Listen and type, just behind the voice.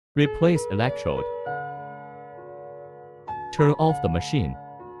Replace electrode. Turn off the machine.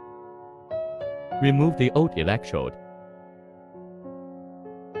 Remove the old electrode.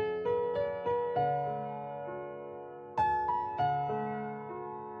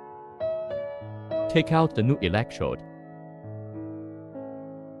 Take out the new electrode.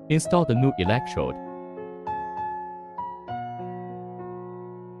 Install the new electrode.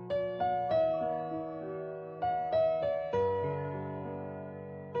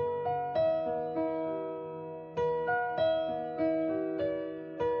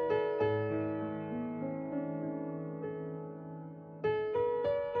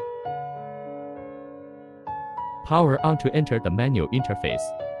 Power on to enter the manual interface.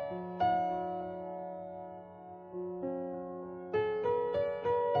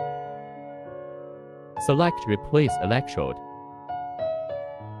 Select Replace Electrode.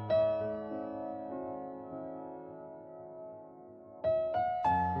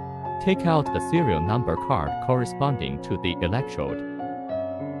 Take out the serial number card corresponding to the electrode.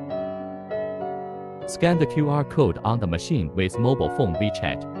 Scan the QR code on the machine with mobile phone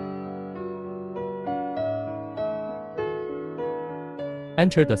WeChat.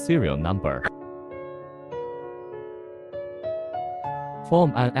 Enter the serial number.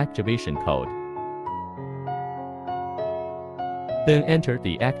 Form an activation code. Then enter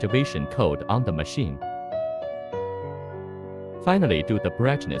the activation code on the machine. Finally, do the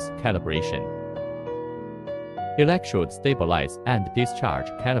brightness calibration. Electrode stabilize and discharge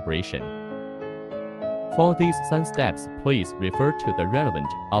calibration. For these 7 steps, please refer to the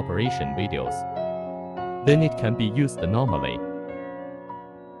relevant operation videos. Then it can be used normally.